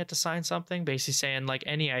something? You had to sign something basically saying like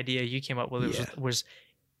any idea you came up with was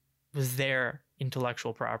their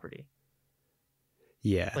intellectual property.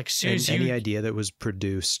 Yeah. Like, soon as any idea that was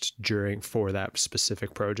produced for that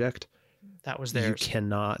specific project That was you theirs.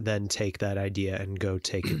 cannot then take that idea and go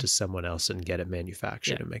take it to someone else and get it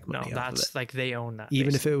manufactured Yeah. and make No, money off of that's it. like they own that.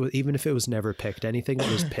 Even basically. if it was never picked, anything that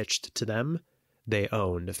was pitched to them, they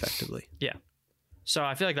owned effectively. So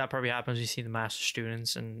I feel like that probably happens. You see the master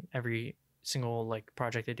students, and every single like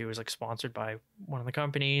project they do is like sponsored by one of the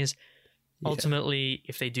companies. Yeah. Ultimately,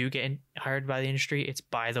 if they do get hired by the industry, it's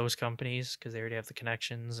by those companies because they already have the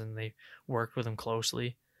connections and they worked with them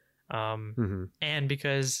closely. Mhm. And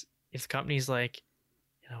because if the company's like,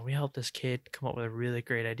 we helped this kid come up with a really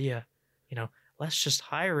great idea, let's just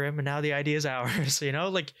hire him and now the idea is ours,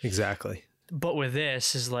 like, Exactly. but with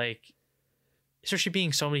this is like, especially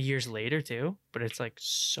being so many years later too, but it's like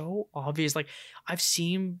so obvious. Like I've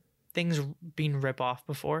seen things being rip off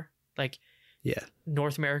before, like Yeah.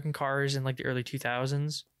 North American cars in like the early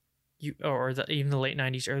 2000s, even the late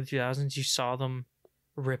 90s, early 2000s, you saw them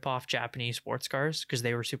rip off Japanese sports cars because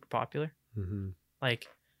they were super popular. Hmm. Like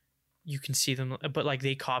you can see them, but like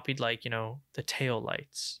they copied like, the tail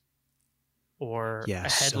lights or Yeah, a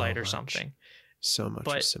so headlight or much. something. So much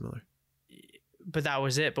But- is similar. But that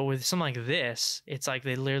was it. But with something like this, it's like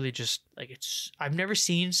they literally just like I've never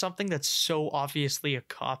seen something that's so obviously a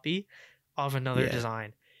copy of another Yeah.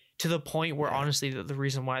 design, to the point where Yeah. honestly the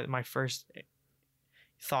reason why my first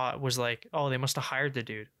thought was like, oh, they must have hired the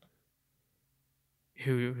dude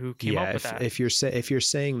who came up with that. If you're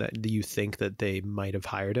saying that you think that they might have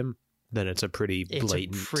hired him, then it's a pretty It's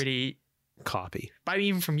blatant a pretty. copy. But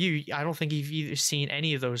even from you, I don't think you've either seen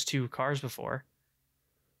any of those two cars before.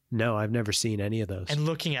 No, I've never seen any of those. And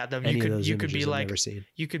looking at them, Any of you those could be images I've like, never seen.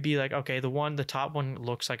 okay, the top one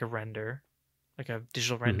looks like a render, like a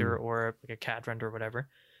digital render or like a CAD render or whatever.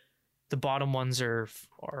 The bottom ones are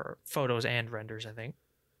photos and renders, I think.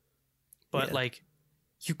 But Yeah. like,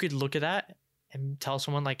 you could look at that and tell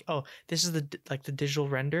someone like, oh, this is the digital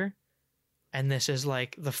render, and this is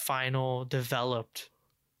like the final developed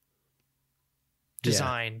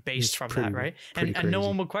design based It's from pretty- that, right? pretty And no crazy.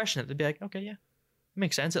 one would question it. They'd be like, okay, yeah,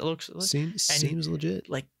 makes sense. It looks Seems legit.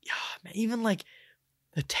 like, man, even like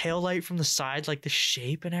the tail light from the side, like the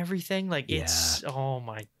shape and everything, like it's oh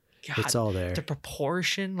my god, It's all there. the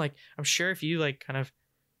proportion. Like I'm sure if you like kind of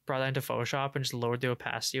brought that into Photoshop and just lowered the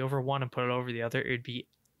opacity over one and put it over the other, it'd be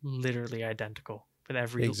literally identical with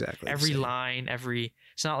every Exactly. the every same. line,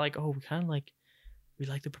 it's not like, oh, we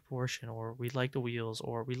like the proportion, or we like the wheels,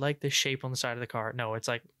 or we like the shape on the side of the car. No, it's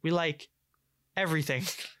like we like everything.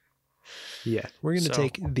 Yeah, we're gonna So-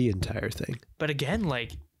 take the entire thing. But again,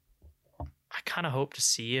 like I kind of hope to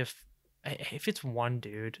see if it's one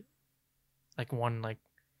dude, like one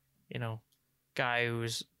guy who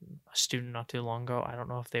was a student not too long ago. I don't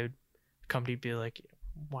know if they would company be like,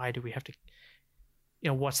 why do we have to,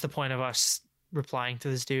 what's the point of us replying to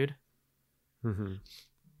this dude? Mm-hmm.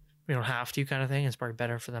 We don't have to, kind of thing. It's probably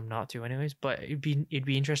better for them not to anyways, but it'd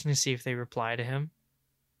be interesting to see if they reply to him,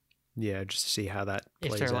 Yeah, just to see how that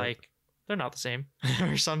plays if they're out. like they're not the same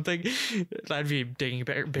or something. That'd be digging a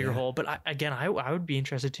bigger Yeah. hole. But I would be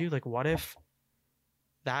interested too. Like, what if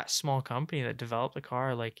that small company that developed the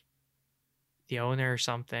car, like the owner or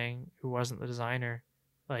something who wasn't the designer,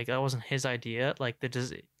 like that wasn't his idea, like the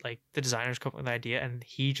designers come up with the idea and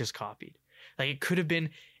he just copied. Like it could have been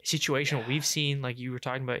a situation what we've seen, like you were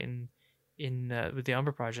talking about in with the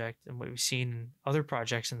Umbra project, and what we've seen in other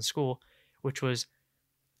projects in school, which was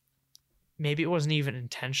maybe it wasn't even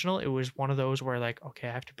intentional. It was one of those where like, okay,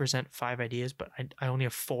 I have to present 5 ideas, but I only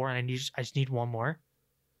have 4 and I just need one more.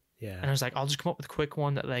 Yeah. And I was like, I'll just come up with a quick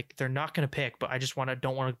one that like they're not going to pick, but I just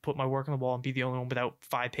don't want to put my work on the wall and be the only one without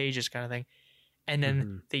 5 pages kind of thing. And then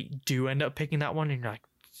Mhm. they do end up picking that one, and you're like,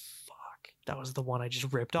 fuck, that was the one I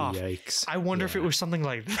just ripped off. Yikes. I wonder if it Yeah. was something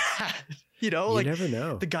like that. You You never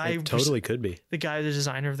know. the guy It totally could be. the guy, the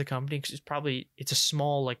designer of the company, 'cause it's a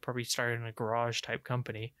small, like probably started in a garage type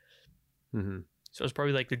company. Mm-hmm. So it's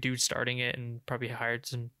probably like the dude starting it and probably hired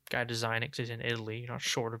some guy to design it because he's in Italy,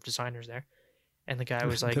 short of designers there. And the guy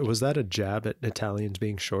was like, was that a jab at Italians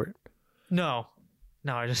being short? no,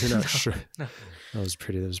 I just You're not no, sure. no. That was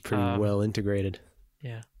pretty Um, well integrated.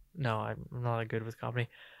 No, I'm not that good with comedy.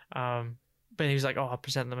 But he was like, oh, I'll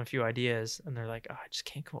present them a few ideas, and they're like, oh, I just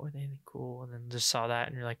can't come up with anything cool. And then just saw that,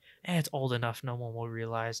 and you're like, it's old enough, no one will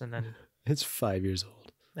realize. And then It's 5 years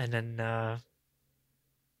old.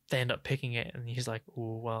 they end up picking it, and he's like,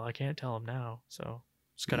 ooh, well, I can't tell him now, so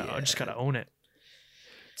I just Yeah. gotta own it.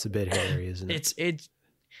 It's a bit hairy, isn't it?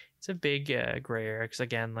 It's a big gray area, because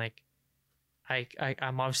again, like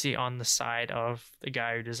I'm obviously on the side of the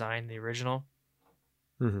guy who designed the original,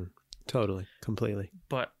 Mm-hmm. Totally. Completely.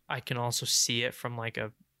 but I can also see it from like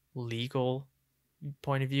a legal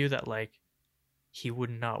point of view that like he would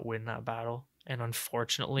not win that battle, and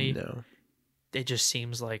unfortunately No. it just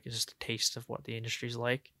seems like it's just a taste of what the industry's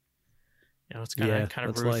like. You know, it's kind of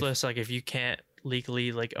that's ruthless. Like if you can't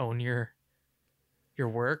legally like own your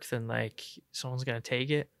work, then like someone's gonna take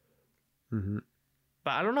it. Mm-hmm.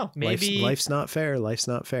 But I don't know. Maybe life's not fair. Life's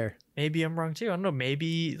not fair. Maybe I'm wrong too. I don't know.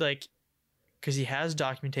 Maybe like because he has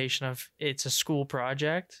documentation of it's a school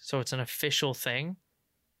project, so it's an official thing.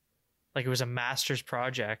 Like it was a master's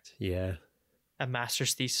project, Yeah. a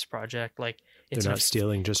master's thesis project. Like They're not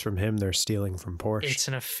stealing just from him. They're stealing from Porsche. it's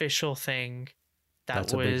an official thing.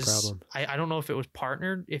 That's a big was problem. I don't know if it was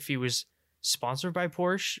partnered, if he was sponsored by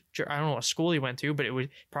Porsche. I don't know what school he went to, but it was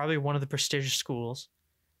probably one of the prestigious schools,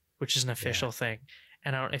 which is an official thing.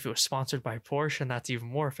 And I don't know if it was sponsored by Porsche, and that's even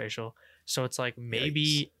more official. So it's like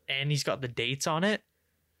maybe, and he's got the dates on it,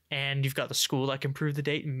 and you've got the school that can prove the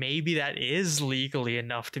date. Maybe that is legally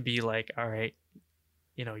enough to be like, all right,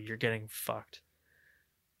 you know, you're getting fucked.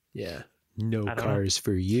 Yeah. No I don't cars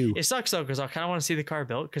for you. It sucks though, because I kind of want to see the car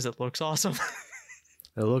built because it looks awesome.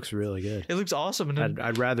 It looks really good. It looks awesome. And then,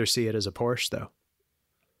 I'd rather see it as a Porsche though.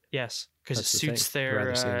 yes, because it That's the suits thing. I'd their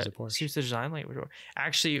rather see it as a Porsche. suits the design language.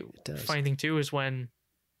 Actually, does. funny thing too is when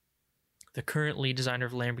the current lead designer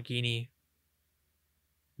of Lamborghini,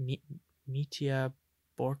 Mitya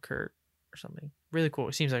Borkert or something, really cool.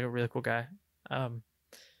 It seems like a really cool guy.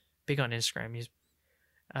 Big on Instagram.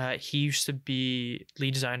 He used to be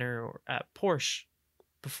lead designer at Porsche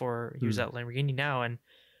before he was at Lamborghini now, and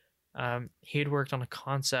he had worked on a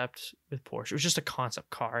concept with Porsche. It was just a concept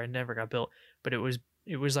car. It never got built, but it was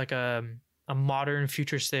like a modern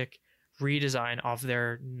futuristic redesign of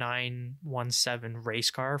their 917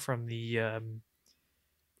 race car from the 60s,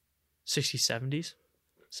 70s,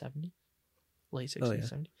 70s, late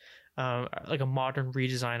 60s, 70s. Like a modern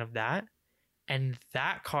redesign of that. And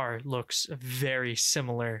that car looks very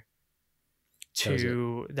similar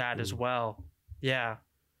to that as well. Yeah.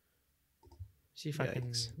 See if I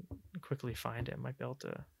can quickly find it. I might be able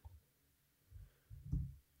to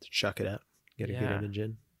chuck it up. Get a good image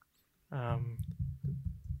in.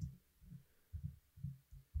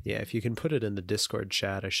 Yeah, if you can put it in the Discord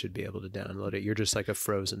chat, I should be able to download it. You're just like a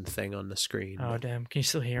frozen thing on the screen. Oh, damn. Can you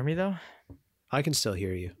still hear me, though? I can still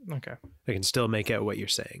hear you. Okay. I can still make out what you're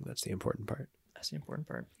saying. That's the important part. That's the important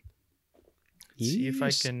part. Let's see if I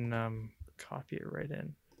can copy it right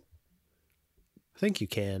in. I think you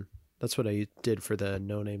can. That's what I did for the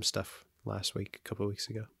no-name stuff last week, a couple of weeks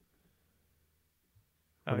ago.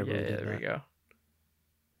 Oh, yeah, there we go.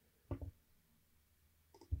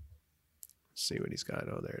 Let's see what he's got.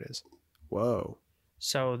 Oh, there it is. Whoa.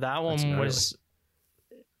 So that one was...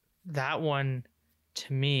 That one,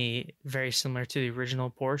 to me, very similar to the original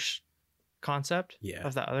Porsche concept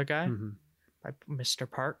of that other guy by Mr.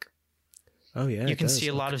 Park. Oh, yeah. You can see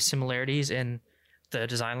a lot of similarities in the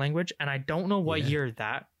design language, and I don't know what year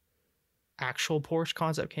that actual Porsche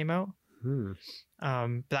concept came out. But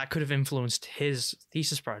that could have influenced his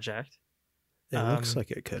thesis project. It looks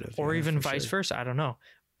like it could have. Or even vice versa. I don't know.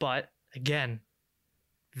 But again,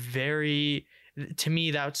 to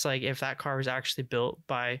me, that's like if that car was actually built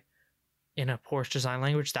in a Porsche design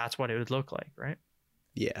language, that's what it would look like, right?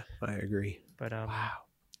 Yeah, I agree. But wow.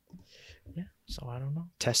 Yeah, so I don't know.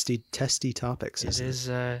 Testy topics. It is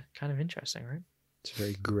kind of interesting, right? It's a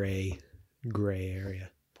very gray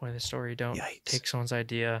area. Point of the story: don't take someone's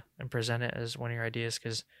idea and present it as one of your ideas,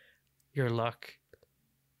 because your luck,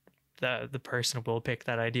 the person will pick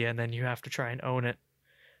that idea, and then you have to try and own it.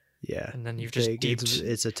 Yeah, and then you've just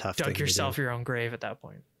it's a tough dug yourself your own grave at that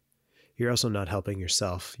point. You're also not helping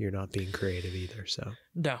yourself. You're not being creative either. So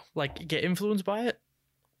no, like get influenced by it,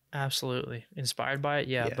 absolutely. Inspired by it,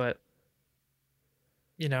 yeah. But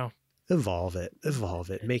you know, evolve it,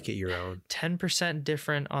 make it your own. 10%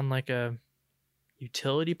 different on like a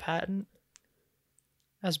utility patent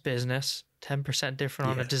as business. 10%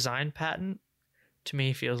 different on a design patent. To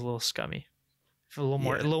me, feels a little scummy. A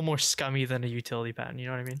little more scummy than a utility patent. You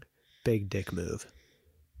know what I mean? Big dick move.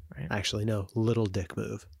 Right. Actually, no, little dick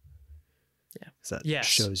move. Yeah. So that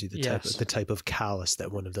shows you the type of callus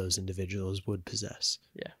that one of those individuals would possess.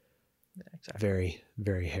 Yeah. Exactly. Very,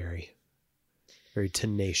 very hairy. Very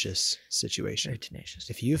tenacious situation. Very tenacious.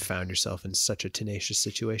 If you've found yourself in such a tenacious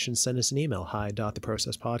situation, send us an email,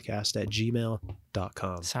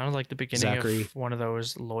 hi.theprocesspodcast@gmail.com. Sounded like the beginning of one of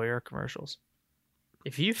those lawyer commercials.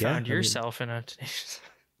 If you found yourself in a tenacious...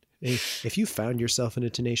 If you found yourself in a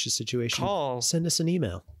tenacious situation, send us an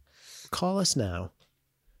email. Call us now.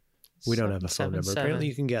 We don't have a phone number. Apparently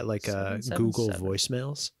you can get like Google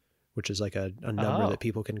voicemails, which is like a number that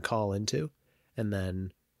people can call into. And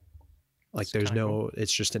then like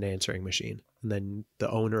it's just an answering machine. And then the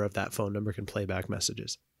owner of that phone number can play back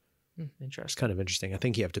messages. It's Interesting. kind of interesting. I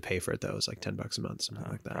think you have to pay for it though. It's like $10 a month, something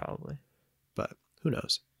like that. Probably. But who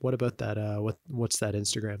knows? What about that? What's that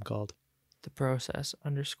Instagram called? The process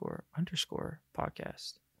 __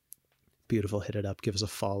 podcast. Beautiful. Hit it up. Give us a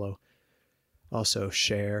follow. Also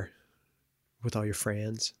share with all your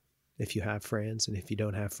friends if you have friends, and if you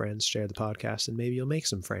don't have friends, share the podcast, and maybe you'll make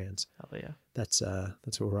some friends. Hell yeah. That's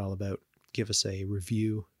what we're all about. Give us a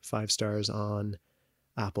review, 5 stars on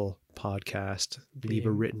Apple Podcast. Leave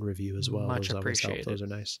a written review as well. Much Those always help. appreciated. Those are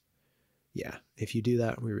nice. Yeah, if you do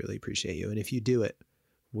that, we really appreciate you. And if you do it,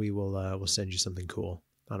 we will we'll send you something cool.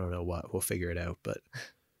 I don't know what. We'll figure it out, but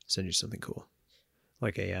send you something cool,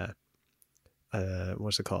 like a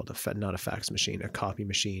what's it called? Not a fax machine, a copy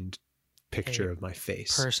machined picture of my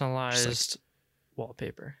face. Personalized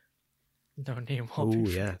wallpaper. No name Oh wallpaper.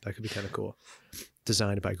 yeah, that could be kind of cool.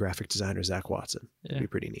 Designed by graphic designer Zach Watson. That'd be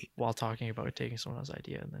pretty neat. While talking about taking someone else's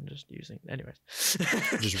idea and then just using. Anyways.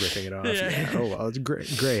 Just ripping it off. Yeah. Yeah. Oh well, it's gray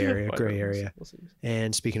area. Whatever, Gray area. we'll see.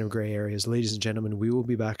 And speaking of gray areas, ladies and gentlemen, we will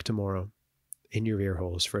be back tomorrow in your ear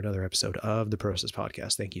holes for another episode of the Process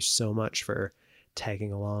Podcast. Thank you so much for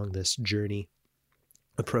tagging along this journey,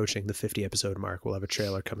 approaching the 50 episode mark. We'll have a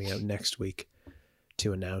trailer coming out next week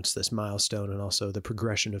to announce this milestone and also the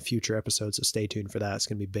progression of future episodes. So stay tuned for that. It's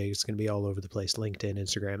going to be big. It's going to be all over the place. LinkedIn,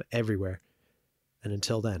 Instagram, everywhere. And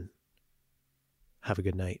until then, have a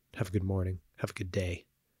good night. Have a good morning. Have a good day.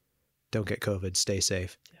 Don't get COVID. Stay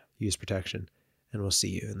safe. Use protection. And we'll see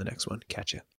you in the next one. Catch ya.